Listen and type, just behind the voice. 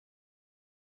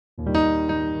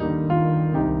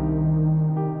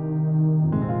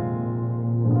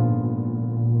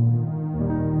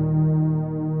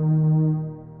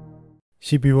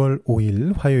12월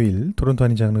 5일 화요일 토론토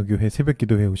한인장로교회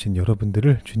새벽기도회에 오신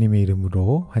여러분들을 주님의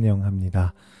이름으로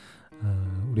환영합니다.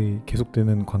 우리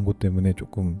계속되는 광고 때문에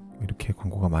조금 이렇게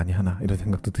광고가 많이 하나 이런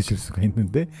생각도 드실 수가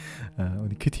있는데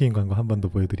우리 큐티인 광고 한 번 더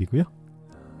보여드리고요.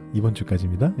 이번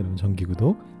주까지입니다. 여러분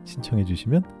정기구독 신청해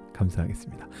주시면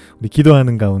감사하겠습니다. 우리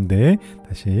기도하는 가운데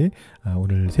다시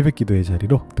오늘 새벽기도회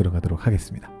자리로 들어가도록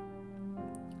하겠습니다.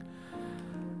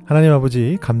 하나님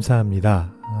아버지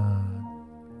감사합니다.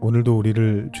 오늘도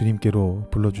우리를 주님께로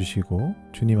불러주시고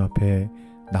주님 앞에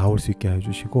나올 수 있게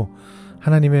해주시고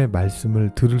하나님의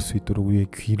말씀을 들을 수 있도록 우리의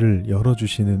귀를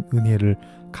열어주시는 은혜를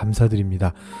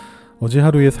감사드립니다. 어제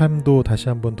하루의 삶도 다시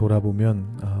한번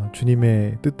돌아보면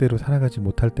주님의 뜻대로 살아가지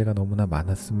못할 때가 너무나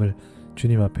많았음을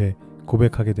주님 앞에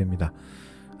고백하게 됩니다.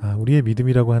 우리의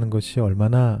믿음이라고 하는 것이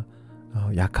얼마나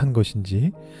약한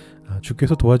것인지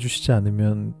주께서 도와주시지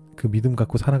않으면 그 믿음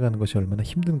갖고 살아가는 것이 얼마나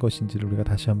힘든 것인지를 우리가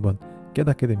다시 한번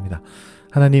깨닫게 됩니다.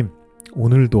 하나님,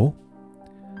 오늘도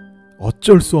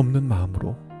어쩔 수 없는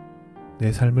마음으로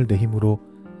내 삶을 내 힘으로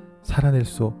살아낼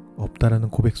수 없다라는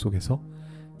고백 속에서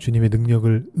주님의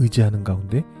능력을 의지하는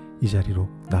가운데 이 자리로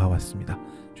나와왔습니다.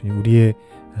 주님, 우리의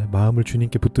마음을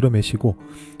주님께 붙들어 매시고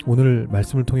오늘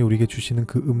말씀을 통해 우리에게 주시는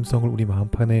그 음성을 우리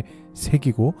마음판에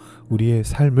새기고 우리의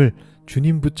삶을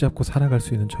주님 붙잡고 살아갈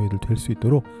수 있는 저희들 될 수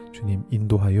있도록 주님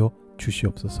인도하여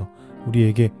주시옵소서.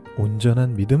 우리에게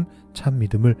온전한 믿음, 참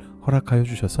믿음을 허락하여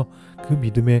주셔서 그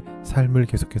믿음의 삶을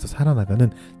계속해서 살아나가는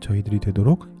저희들이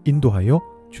되도록 인도하여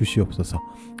주시옵소서.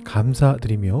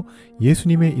 감사드리며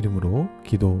예수님의 이름으로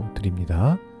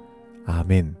기도드립니다.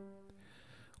 아멘.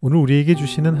 오늘 우리에게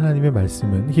주시는 하나님의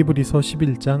말씀은 히브리서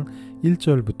 11장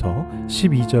 1절부터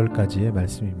 12절까지의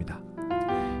말씀입니다.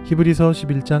 히브리서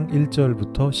 11장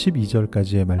 1절부터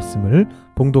 12절까지의 말씀을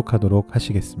봉독하도록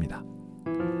하시겠습니다.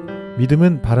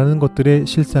 믿음은 바라는 것들의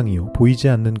실상이요 보이지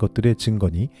않는 것들의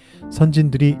증거니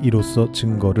선진들이 이로써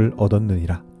증거를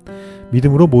얻었느니라.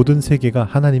 믿음으로 모든 세계가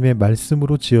하나님의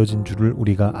말씀으로 지어진 줄을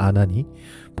우리가 아나니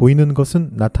보이는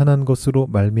것은 나타난 것으로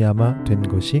말미암아 된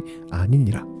것이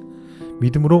아니니라.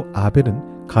 믿음으로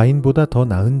아벨은 가인보다 더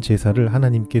나은 제사를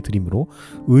하나님께 드림으로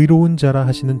의로운 자라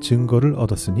하시는 증거를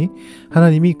얻었으니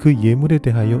하나님이 그 예물에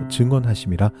대하여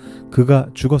증언하심이라. 그가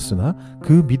죽었으나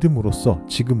그 믿음으로써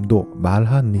지금도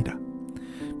말하니라.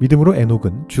 믿음으로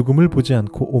에녹은 죽음을 보지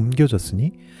않고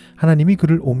옮겨졌으니 하나님이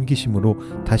그를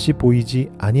옮기심으로 다시 보이지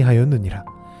아니하였느니라.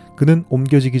 그는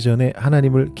옮겨지기 전에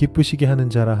하나님을 기쁘시게 하는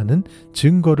자라 하는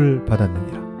증거를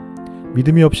받았느니라.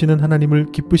 믿음이 없이는 하나님을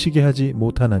기쁘시게 하지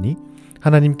못하나니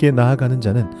하나님께 나아가는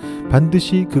자는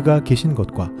반드시 그가 계신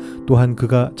것과 또한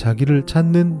그가 자기를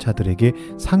찾는 자들에게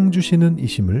상 주시는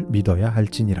이심을 믿어야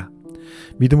할지니라.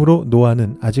 믿음으로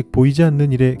노아는 아직 보이지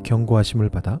않는 일에 경고하심을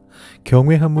받아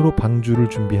경외함으로 방주를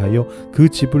준비하여 그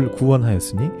집을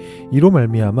구원하였으니 이로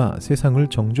말미암아 세상을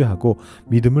정죄하고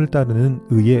믿음을 따르는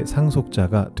의의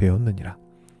상속자가 되었느니라.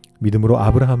 믿음으로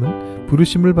아브라함은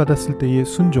부르심을 받았을 때에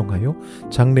순종하여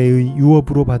장래의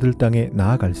유업으로 받을 땅에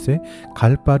나아갈새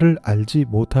갈 바를 알지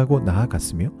못하고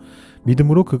나아갔으며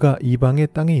믿음으로 그가 이방의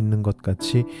땅에 있는 것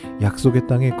같이 약속의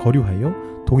땅에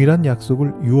거류하여 동일한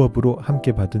약속을 유업으로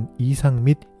함께 받은 이삭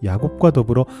및 야곱과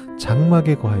더불어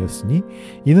장막에 거하였으니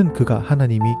이는 그가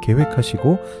하나님이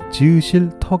계획하시고 지으실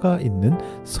터가 있는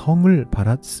성을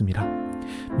바랐음이라.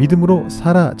 믿음으로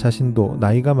사라 자신도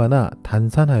나이가 많아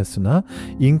단산하였으나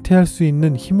잉태할 수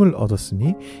있는 힘을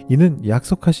얻었으니 이는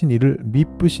약속하신 이를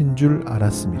미쁘신 줄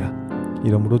알았음이라.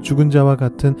 이러므로 죽은 자와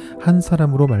같은 한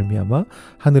사람으로 말미암아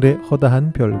하늘의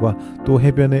허다한 별과 또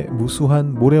해변의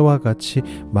무수한 모래와 같이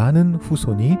많은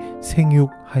후손이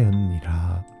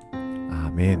생육하였느니라.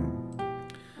 아멘.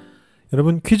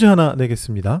 여러분 퀴즈 하나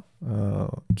내겠습니다.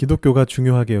 기독교가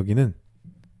중요하게 여기는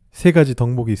세 가지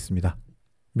덕목이 있습니다.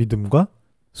 믿음과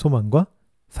소망과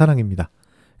사랑입니다.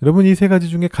 여러분 이 세 가지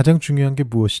중에 가장 중요한 게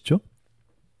무엇이죠?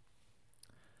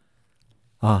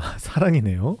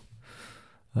 사랑이네요.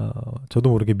 저도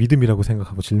모르게 믿음이라고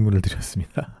생각하고 질문을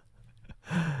드렸습니다.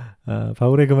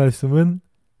 바울의 그 말씀은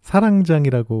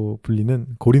사랑장이라고 불리는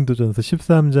고린도전서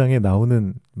 13장에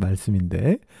나오는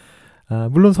말씀인데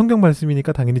물론 성경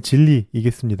말씀이니까 당연히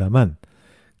진리이겠습니다만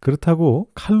그렇다고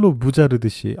칼로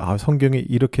무자르듯이 성경에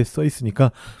이렇게 써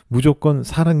있으니까 무조건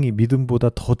사랑이 믿음보다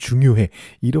더 중요해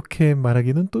이렇게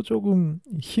말하기는 또 조금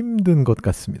힘든 것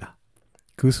같습니다.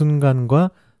 그 순간과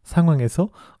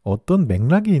상황에서 어떤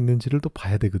맥락이 있는지를 또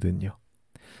봐야 되거든요.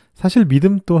 사실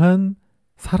믿음 또한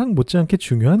사랑 못지않게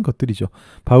중요한 것들이죠.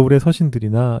 바울의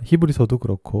서신들이나 히브리서도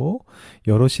그렇고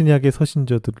여러 신약의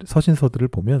서신서들을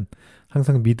보면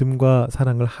항상 믿음과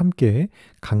사랑을 함께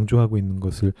강조하고 있는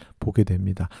것을 보게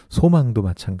됩니다. 소망도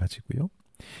마찬가지고요.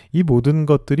 이 모든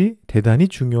것들이 대단히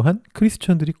중요한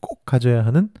크리스천들이 꼭 가져야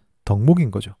하는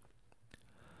덕목인 거죠.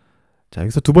 자,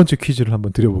 여기서 두 번째 퀴즈를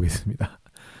한번 드려보겠습니다.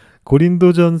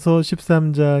 고린도전서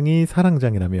 13장이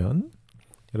사랑장이라면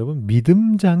여러분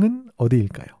믿음장은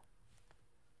어디일까요?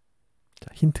 자,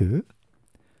 힌트.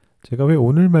 제가 왜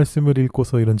오늘 말씀을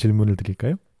읽고서 이런 질문을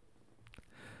드릴까요?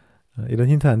 이런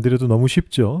힌트 안 드려도 너무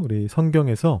쉽죠. 우리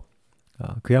성경에서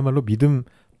그야말로 믿음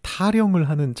타령을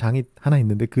하는 장이 하나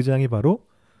있는데 그 장이 바로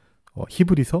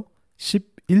히브리서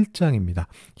 11장입니다.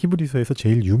 히브리서에서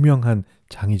제일 유명한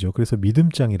장이죠. 그래서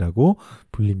믿음장이라고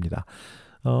불립니다.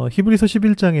 히브리서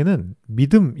 11장에는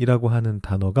믿음이라고 하는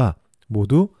단어가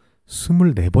모두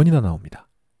 24번이나 나옵니다.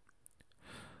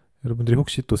 여러분들이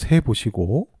혹시 또 세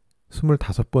보시고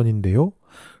 25번인데요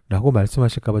라고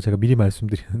말씀하실까봐 제가 미리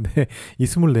말씀드리는데 이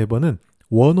 24번은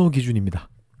원어 기준입니다.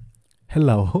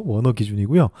 헬라어 원어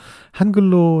기준이고요.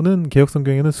 한글로는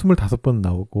개역성경에는 25번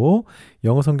나오고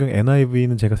영어 성경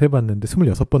NIV는 제가 세봤는데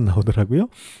 26번 나오더라고요.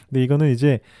 근데 이거는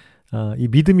이제 이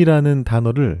믿음이라는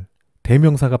단어를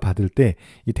대명사가 받을 때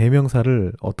이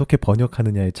대명사를 어떻게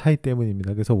번역하느냐의 차이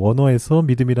때문입니다. 그래서 원어에서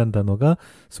믿음이란 단어가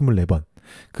 24번.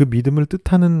 그 믿음을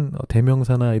뜻하는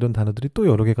대명사나 이런 단어들이 또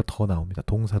여러 개가 더 나옵니다.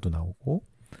 동사도 나오고.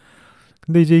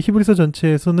 근데 이제 히브리서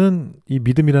전체에서는 이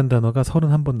믿음이란 단어가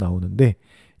 31번 나오는데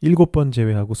 7번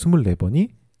제외하고 24번이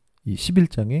이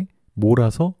 11장에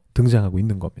몰아서 등장하고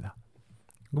있는 겁니다.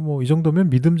 뭐 이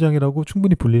정도면 믿음장이라고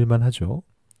충분히 불릴만 하죠.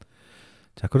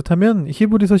 자, 그렇다면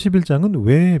히브리서 11장은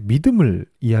왜 믿음을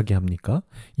이야기합니까?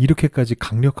 이렇게까지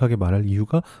강력하게 말할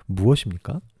이유가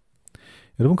무엇입니까?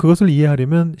 여러분 그것을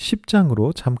이해하려면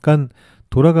 10장으로 잠깐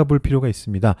돌아가 볼 필요가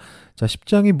있습니다. 자,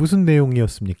 10장이 무슨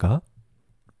내용이었습니까?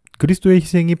 그리스도의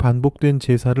희생이 반복된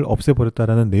제사를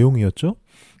없애버렸다라는 내용이었죠.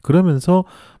 그러면서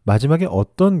마지막에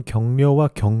어떤 격려와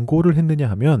경고를 했느냐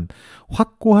하면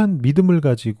확고한 믿음을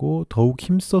가지고 더욱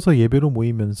힘써서 예배로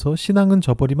모이면서 신앙은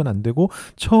저버리면 안 되고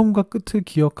처음과 끝을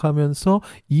기억하면서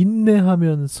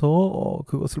인내하면서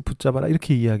그것을 붙잡아라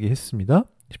이렇게 이야기했습니다.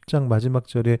 10장 마지막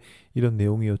절에 이런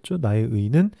내용이었죠. 나의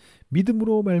의는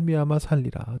믿음으로 말미암아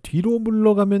살리라. 뒤로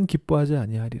물러가면 기뻐하지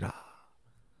아니하리라.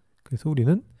 그래서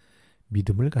우리는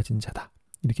믿음을 가진 자다.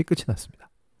 이렇게 끝이 났습니다.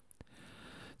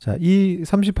 자, 이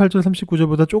 38절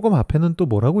 39절보다 조금 앞에는 또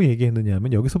뭐라고 얘기했느냐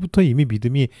하면 여기서부터 이미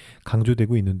믿음이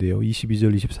강조되고 있는데요.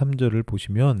 22절 23절을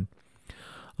보시면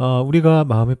우리가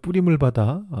마음의 뿌림을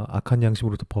받아 악한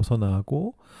양심으로부터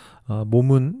벗어나고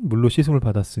몸은 물로 씻음을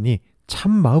받았으니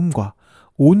참 마음과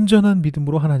온전한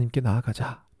믿음으로 하나님께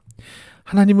나아가자.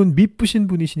 하나님은 미쁘신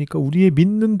분이시니까 우리의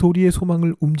믿는 도리의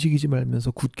소망을 움직이지 말면서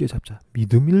굳게 잡자.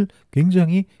 믿음을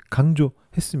굉장히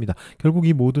강조했습니다. 결국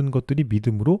이 모든 것들이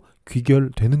믿음으로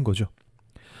귀결되는 거죠.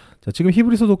 자, 지금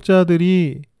히브리서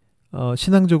독자들이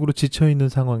신앙적으로 지쳐있는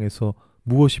상황에서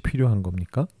무엇이 필요한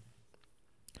겁니까?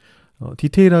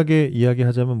 디테일하게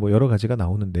이야기하자면 뭐 여러 가지가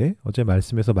나오는데 어제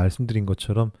말씀에서 말씀드린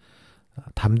것처럼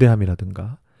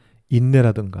담대함이라든가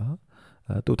인내라든가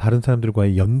또 다른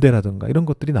사람들과의 연대라든가 이런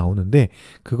것들이 나오는데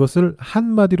그것을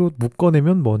한마디로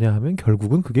묶어내면 뭐냐 하면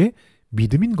결국은 그게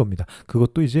믿음인 겁니다.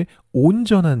 그것도 이제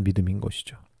온전한 믿음인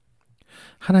것이죠.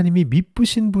 하나님이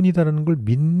미쁘신 분이다라는 걸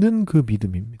믿는 그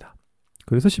믿음입니다.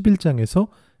 그래서 11장에서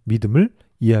믿음을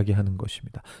이야기하는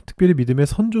것입니다. 특별히 믿음의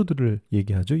선조들을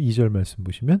얘기하죠. 2절 말씀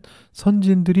보시면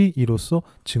선진들이 이로써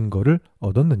증거를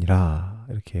얻었느니라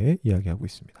이렇게 이야기하고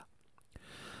있습니다.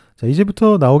 자,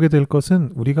 이제부터 나오게 될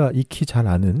것은 우리가 익히 잘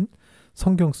아는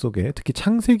성경 속에 특히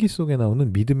창세기 속에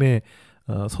나오는 믿음의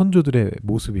선조들의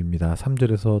모습입니다.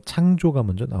 3절에서 창조가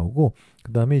먼저 나오고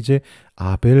그 다음에 이제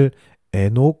아벨,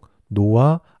 에녹,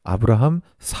 노아, 아브라함,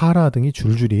 사라 등이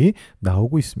줄줄이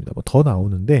나오고 있습니다. 뭐 더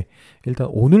나오는데 일단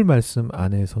오늘 말씀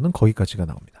안에서는 거기까지가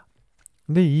나옵니다.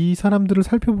 근데 이 사람들을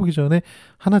살펴보기 전에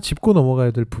하나 짚고 넘어가야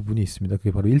될 부분이 있습니다.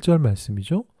 그게 바로 1절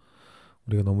말씀이죠.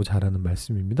 우리가 너무 잘 아는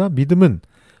말씀입니다. 믿음은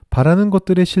바라는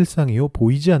것들의 실상이요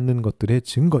보이지 않는 것들의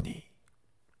증거니.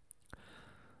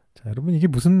 자, 여러분 이게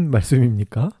무슨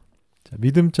말씀입니까? 자,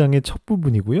 믿음장의 첫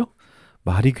부분이고요.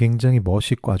 말이 굉장히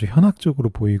멋있고 아주 현학적으로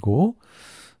보이고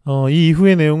이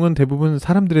이후의 내용은 대부분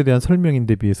사람들에 대한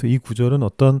설명인데 비해서 이 구절은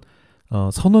어떤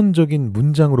선언적인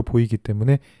문장으로 보이기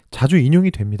때문에 자주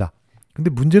인용이 됩니다. 근데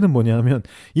문제는 뭐냐 하면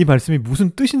이 말씀이 무슨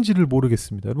뜻인지를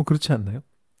모르겠습니다. 여러분 그렇지 않나요?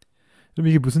 그럼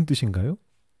이게 무슨 뜻인가요?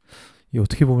 이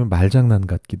어떻게 보면 말장난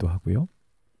같기도 하고요.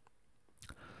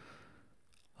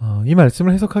 이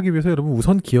말씀을 해석하기 위해서 여러분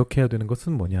우선 기억해야 되는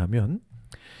것은 뭐냐 하면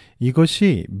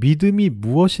이것이 믿음이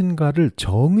무엇인가를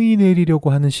정의 내리려고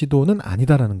하는 시도는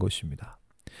아니다라는 것입니다.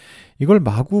 이걸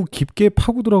마구 깊게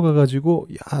파고 들어가 가지고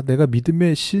야 내가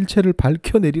믿음의 실체를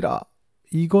밝혀내리라.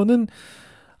 이거는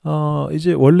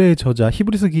이제 원래의 저자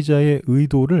히브리서 기자의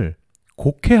의도를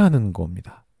곡해하는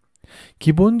겁니다.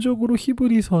 기본적으로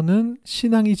히브리서는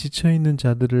신앙이 지쳐있는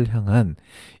자들을 향한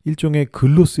일종의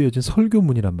글로 쓰여진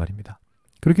설교문이란 말입니다.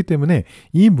 그렇기 때문에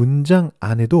이 문장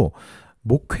안에도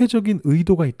목회적인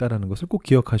의도가 있다는 것을 꼭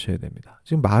기억하셔야 됩니다.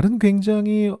 지금 말은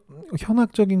굉장히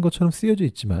현학적인 것처럼 쓰여져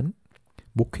있지만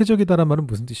목회적이다란 말은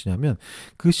무슨 뜻이냐면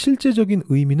그 실제적인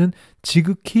의미는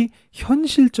지극히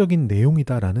현실적인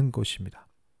내용이다라는 것입니다.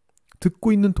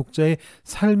 듣고 있는 독자의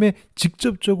삶에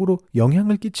직접적으로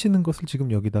영향을 끼치는 것을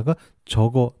지금 여기다가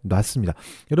적어 놨습니다.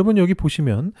 여러분 여기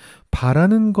보시면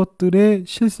바라는 것들의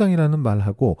실상이라는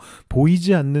말하고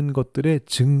보이지 않는 것들의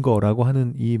증거라고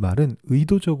하는 이 말은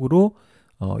의도적으로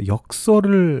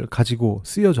역설을 가지고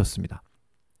쓰여졌습니다.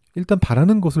 일단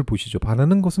바라는 것을 보시죠.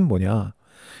 바라는 것은 뭐냐?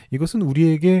 이것은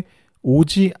우리에게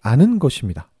오지 않은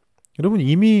것입니다. 여러분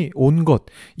이미 온 것,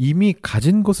 이미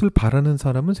가진 것을 바라는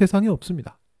사람은 세상에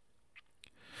없습니다.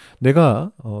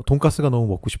 내가 돈가스가 너무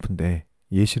먹고 싶은데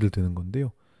예시를 드는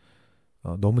건데요.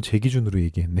 너무 제 기준으로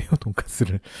얘기했네요.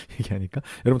 돈가스를 얘기하니까.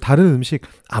 여러분 다른 음식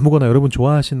아무거나 여러분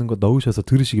좋아하시는 거 넣으셔서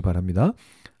들으시기 바랍니다.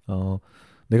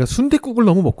 내가 순댓국을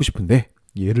너무 먹고 싶은데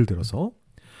예를 들어서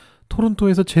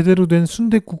토론토에서 제대로 된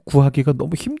순댓국 구하기가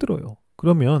너무 힘들어요.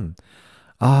 그러면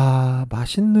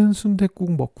맛있는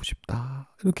순댓국 먹고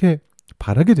싶다. 이렇게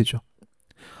바라게 되죠.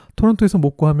 토론토에서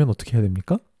못 구하면 어떻게 해야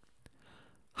됩니까?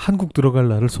 한국 들어갈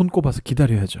날을 손꼽아서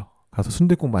기다려야죠. 가서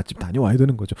순댓국 맛집 다녀와야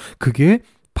되는 거죠. 그게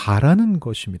바라는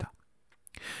것입니다.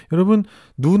 여러분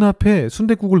눈앞에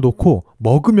순댓국을 놓고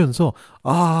먹으면서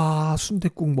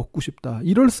순댓국 먹고 싶다.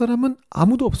 이럴 사람은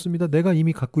아무도 없습니다. 내가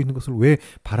이미 갖고 있는 것을 왜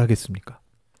바라겠습니까?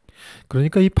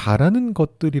 그러니까 이 바라는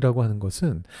것들이라고 하는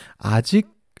것은 아직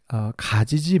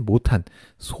가지지 못한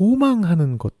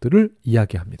소망하는 것들을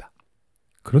이야기합니다.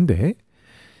 그런데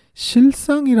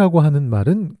실상이라고 하는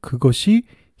말은 그것이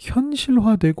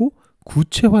현실화되고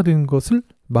구체화된 것을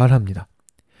말합니다.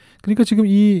 그러니까 지금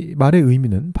이 말의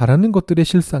의미는 바라는 것들의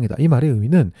실상이다. 이 말의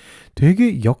의미는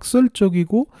되게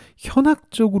역설적이고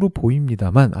현학적으로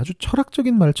보입니다만 아주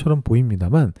철학적인 말처럼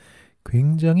보입니다만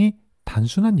굉장히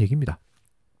단순한 얘기입니다.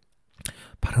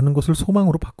 바라는 것을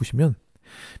소망으로 바꾸시면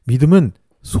믿음은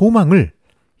소망을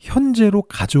현재로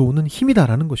가져오는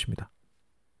힘이다라는 것입니다.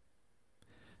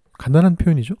 간단한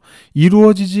표현이죠.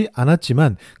 이루어지지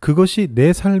않았지만 그것이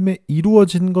내 삶에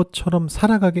이루어진 것처럼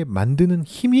살아가게 만드는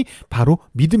힘이 바로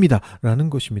믿음이다라는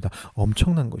것입니다.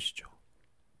 엄청난 것이죠.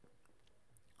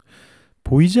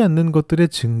 보이지 않는 것들의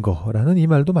증거라는 이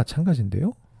말도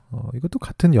마찬가지인데요. 이것도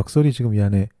같은 역설이 지금 이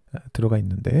안에 들어가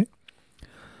있는데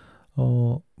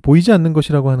보이지 않는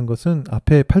것이라고 하는 것은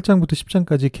앞에 8장부터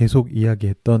 10장까지 계속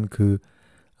이야기했던 그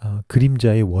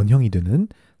그림자의 원형이 되는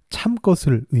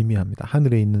참것을 의미합니다.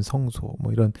 하늘에 있는 성소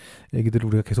뭐 이런 얘기들을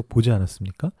우리가 계속 보지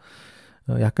않았습니까?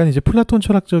 약간 이제 플라톤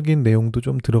철학적인 내용도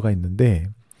좀 들어가 있는데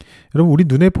여러분 우리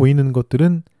눈에 보이는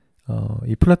것들은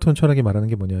이 플라톤 철학이 말하는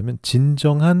게 뭐냐면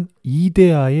진정한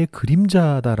이데아의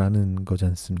그림자다라는 거지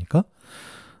않습니까?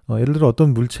 예를 들어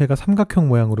어떤 물체가 삼각형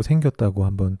모양으로 생겼다고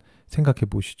한번 생각해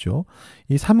보시죠.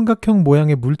 이 삼각형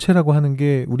모양의 물체라고 하는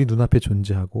게 우리 눈앞에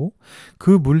존재하고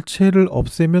그 물체를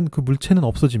없애면 그 물체는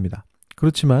없어집니다.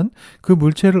 그렇지만 그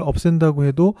물체를 없앤다고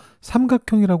해도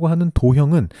삼각형이라고 하는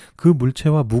도형은 그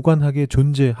물체와 무관하게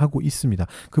존재하고 있습니다.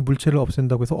 그 물체를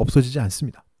없앤다고 해서 없어지지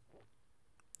않습니다.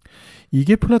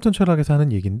 이게 플라톤 철학에서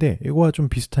하는 얘기인데 이거와 좀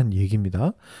비슷한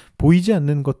얘기입니다. 보이지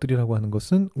않는 것들이라고 하는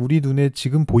것은 우리 눈에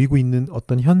지금 보이고 있는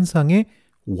어떤 현상의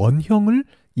원형을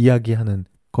이야기하는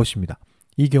것입니다.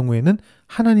 이 경우에는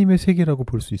하나님의 세계라고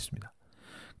볼 수 있습니다.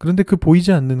 그런데 그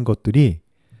보이지 않는 것들이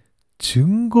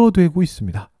증거되고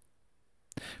있습니다.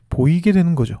 보이게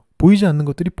되는 거죠. 보이지 않는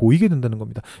것들이 보이게 된다는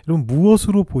겁니다. 여러분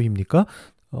무엇으로 보입니까?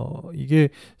 이게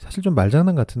사실 좀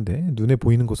말장난 같은데 눈에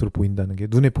보이는 것으로 보인다는 게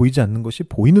눈에 보이지 않는 것이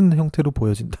보이는 형태로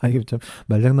보여진다. 이게 좀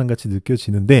말장난 같이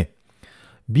느껴지는데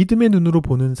믿음의 눈으로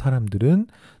보는 사람들은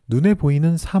눈에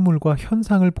보이는 사물과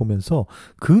현상을 보면서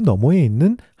그 너머에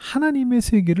있는 하나님의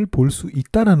세계를 볼 수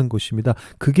있다라는 것입니다.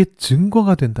 그게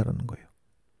증거가 된다라는 거예요.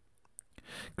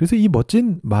 그래서 이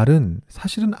멋진 말은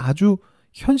사실은 아주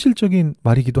현실적인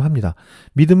말이기도 합니다.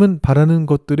 믿음은 바라는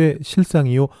것들의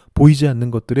실상이요 보이지 않는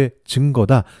것들의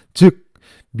증거다. 즉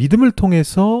믿음을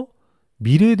통해서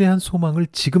미래에 대한 소망을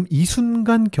지금 이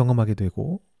순간 경험하게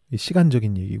되고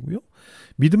시간적인 얘기고요.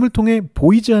 믿음을 통해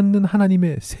보이지 않는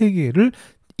하나님의 세계를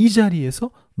이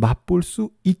자리에서 맛볼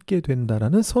수 있게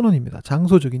된다라는 선언입니다.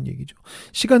 장소적인 얘기죠.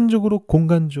 시간적으로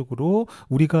공간적으로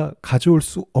우리가 가져올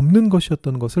수 없는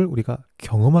것이었던 것을 우리가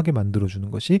경험하게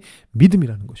만들어주는 것이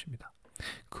믿음이라는 것입니다.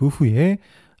 그 후에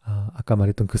아까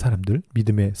말했던 그 사람들,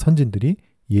 믿음의 선진들이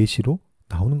예시로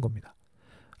나오는 겁니다.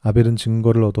 아벨은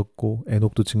증거를 얻었고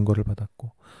에녹도 증거를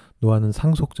받았고 노아는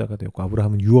상속자가 되었고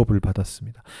아브라함은 유업을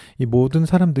받았습니다. 이 모든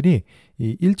사람들이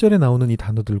이 1절에 나오는 이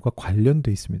단어들과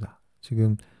관련돼 있습니다.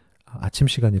 지금 아침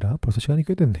시간이라 벌써 시간이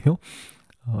꽤 됐네요.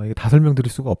 이게 다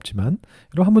설명드릴 수가 없지만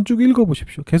여러분 한번 쭉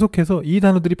읽어보십시오. 계속해서 이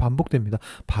단어들이 반복됩니다.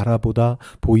 바라보다,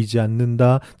 보이지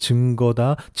않는다,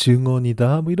 증거다,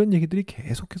 증언이다, 뭐 이런 얘기들이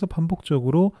계속해서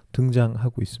반복적으로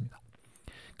등장하고 있습니다.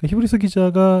 그러니까 히브리서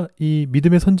기자가 이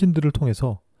믿음의 선진들을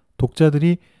통해서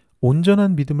독자들이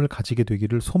온전한 믿음을 가지게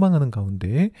되기를 소망하는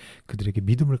가운데 그들에게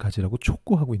믿음을 가지라고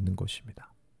촉구하고 있는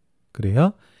것입니다.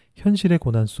 그래야 현실의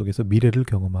고난 속에서 미래를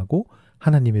경험하고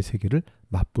하나님의 세계를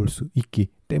맛볼 수 있기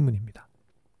때문입니다.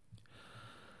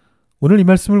 오늘 이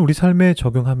말씀을 우리 삶에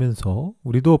적용하면서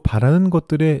우리도 바라는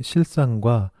것들의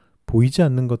실상과 보이지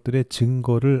않는 것들의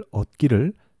증거를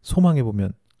얻기를 소망해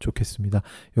보면 좋겠습니다.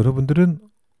 여러분들은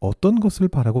어떤 것을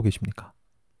바라고 계십니까?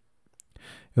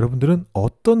 여러분들은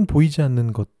어떤 보이지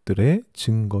않는 것들의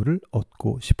증거를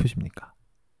얻고 싶으십니까?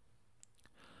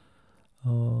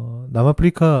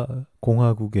 남아프리카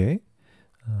공화국의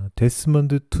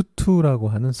데스먼드 투투라고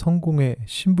하는 성공회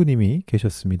신부님이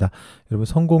계셨습니다. 여러분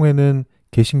성공회는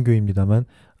개신교입니다만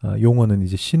용어는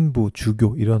이제 신부,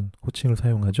 주교 이런 호칭을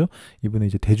사용하죠. 이분은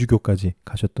이제 대주교까지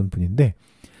가셨던 분인데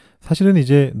사실은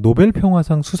이제 노벨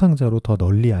평화상 수상자로 더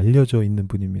널리 알려져 있는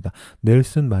분입니다.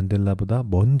 넬슨 만델라보다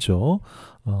먼저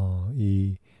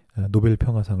이 노벨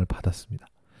평화상을 받았습니다.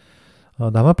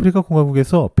 남아프리카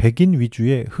공화국에서 백인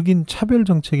위주의 흑인 차별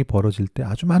정책이 벌어질 때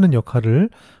아주 많은 역할을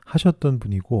하셨던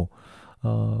분이고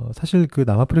사실 그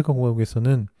남아프리카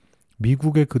공화국에서는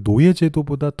미국의 그 노예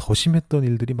제도보다 더 심했던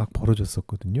일들이 막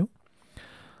벌어졌었거든요.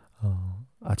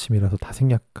 아침이라서 다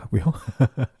생략하고요.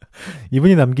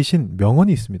 이분이 남기신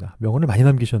명언이 있습니다. 명언을 많이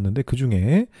남기셨는데 그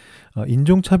중에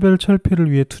인종차별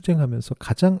철폐를 위해 투쟁하면서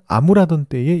가장 암울하던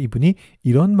때에 이분이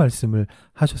이런 말씀을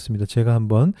하셨습니다. 제가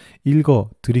한번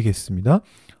읽어드리겠습니다.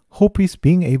 Hope is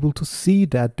being able to see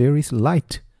that there is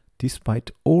light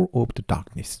despite all of the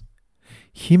darkness.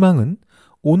 희망은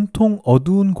온통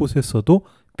어두운 곳에서도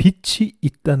빛이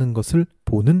있다는 것을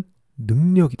보는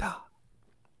능력이다.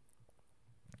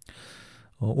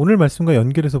 오늘 말씀과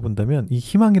연결해서 본다면 이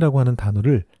희망이라고 하는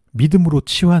단어를 믿음으로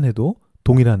치환해도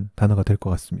동일한 단어가 될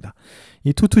것 같습니다.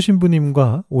 이 투투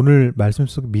신부님과 오늘 말씀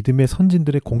속 믿음의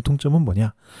선진들의 공통점은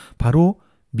뭐냐? 바로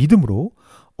믿음으로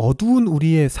어두운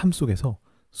우리의 삶 속에서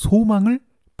소망을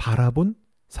바라본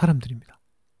사람들입니다.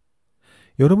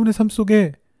 여러분의 삶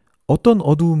속에 어떤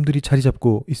어두움들이 자리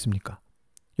잡고 있습니까?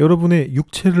 여러분의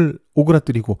육체를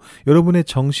오그라뜨리고 여러분의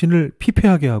정신을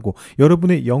피폐하게 하고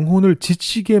여러분의 영혼을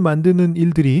지치게 만드는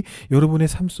일들이 여러분의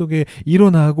삶 속에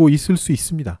일어나고 있을 수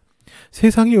있습니다.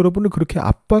 세상이 여러분을 그렇게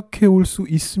압박해 올 수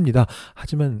있습니다.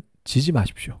 하지만 지지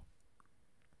마십시오.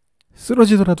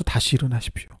 쓰러지더라도 다시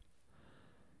일어나십시오.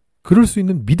 그럴 수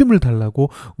있는 믿음을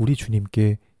달라고 우리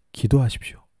주님께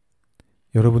기도하십시오.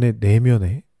 여러분의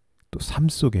내면에 또 삶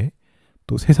속에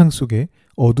또 세상 속에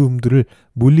어두움들을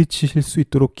물리치실 수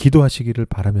있도록 기도하시기를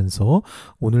바라면서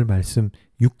오늘 말씀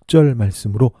 6절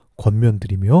말씀으로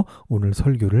권면드리며 오늘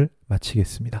설교를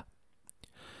마치겠습니다.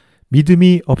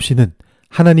 믿음이 없이는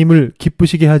하나님을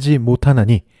기쁘시게 하지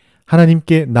못하나니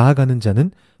하나님께 나아가는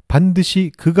자는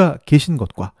반드시 그가 계신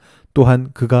것과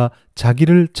또한 그가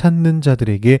자기를 찾는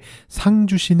자들에게 상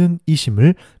주시는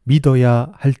이심을 믿어야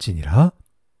할지니라.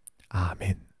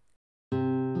 아멘.